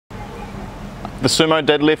The sumo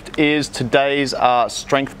deadlift is today's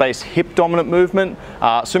strength-based hip dominant movement.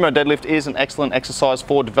 Sumo deadlift is an excellent exercise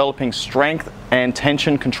for developing strength and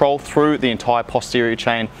tension control through the entire posterior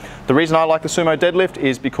chain. The reason I like the sumo deadlift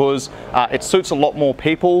is because it suits a lot more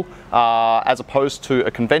people as opposed to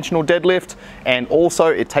a conventional deadlift, and also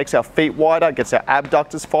it takes our feet wider, gets our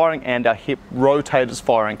abductors firing and our hip rotators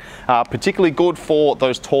firing. Particularly good for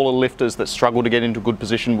those taller lifters that struggle to get into a good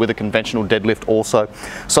position with a conventional deadlift also.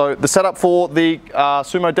 So the setup for the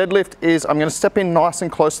sumo deadlift is I'm going to step in nice and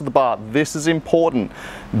close to the bar. This is important.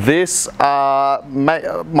 This,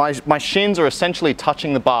 my shins are essentially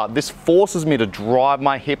touching the bar. This forces me to drive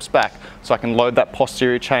my hips back so I can load that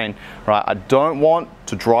posterior chain. Right, I don't want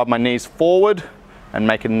to drive my knees forward and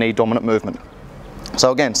make it a knee dominant movement.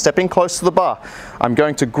 So again, stepping close to the bar, I'm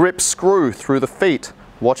going to grip screw through the feet.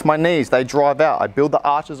 Watch my knees, they drive out. I build the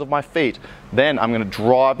arches of my feet. Then I'm going to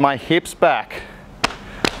drive my hips back.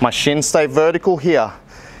 My shins stay vertical here.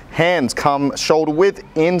 Hands come shoulder width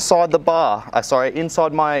inside the bar,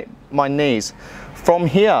 inside my knees. From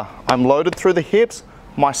here, I'm loaded through the hips,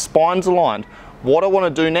 my spine's aligned. What I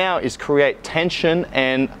want to do now is create tension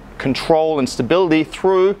and control and stability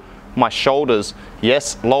through my shoulders.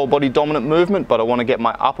 Yes, lower body dominant movement, but I want to get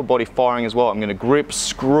my upper body firing as well. I'm going to grip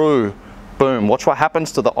screw, boom. Watch what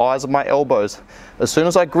happens to the eyes of my elbows. As soon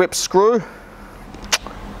as I grip screw,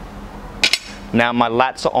 now my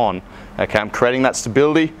lats are on. Okay, I'm creating that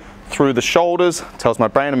stability through the shoulders, tells my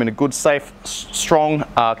brain I'm in a good, safe, strong,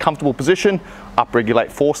 comfortable position,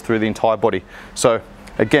 upregulate force through the entire body. So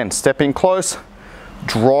again, step in close,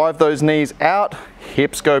 drive those knees out,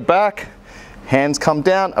 hips go back, hands come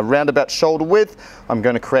down, around about shoulder width. I'm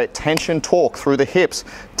going to create tension torque through the hips,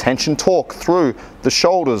 tension torque through the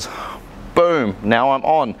shoulders. Boom, now I'm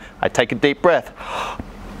on. I take a deep breath.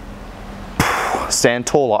 Stand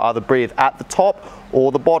tall, I either breathe at the top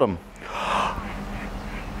or the bottom.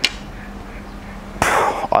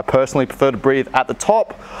 I personally prefer to breathe at the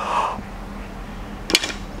top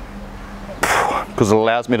because it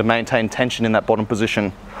allows me to maintain tension in that bottom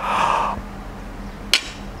position.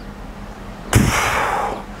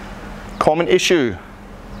 Common issue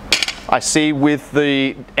I see with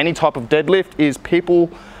any type of deadlift is people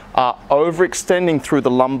are overextending through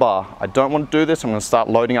the lumbar. I don't want to do this. I'm going to start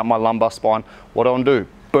loading up my lumbar spine. What do I want to do?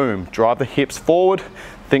 Boom, drive the hips forward.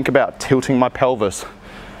 Think about tilting my pelvis.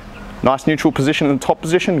 Nice neutral position in the top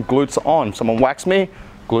position, glutes are on. Someone whacks me,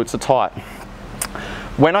 glutes are tight.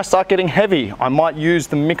 When I start getting heavy, I might use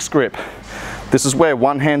the mixed grip. This is where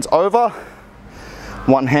one hand's over,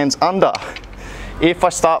 one hand's under. If I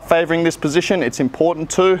start favoring this position, it's important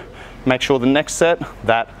to make sure the next set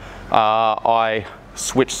that I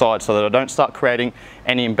switch sides so that I don't start creating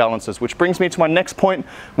any imbalances, which brings me to my next point.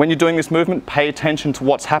 When you're doing this movement, pay attention to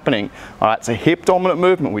what's happening. All right, it's a hip dominant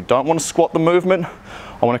movement. We don't want to squat the movement.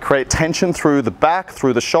 I want to create tension through the back,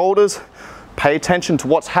 through the shoulders. Pay attention to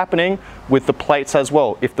what's happening with the plates as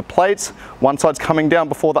well. If the plates, one side's coming down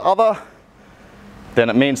before the other, then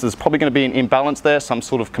it means there's probably going to be an imbalance there, some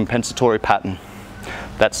sort of compensatory pattern.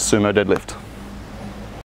 That's sumo deadlift.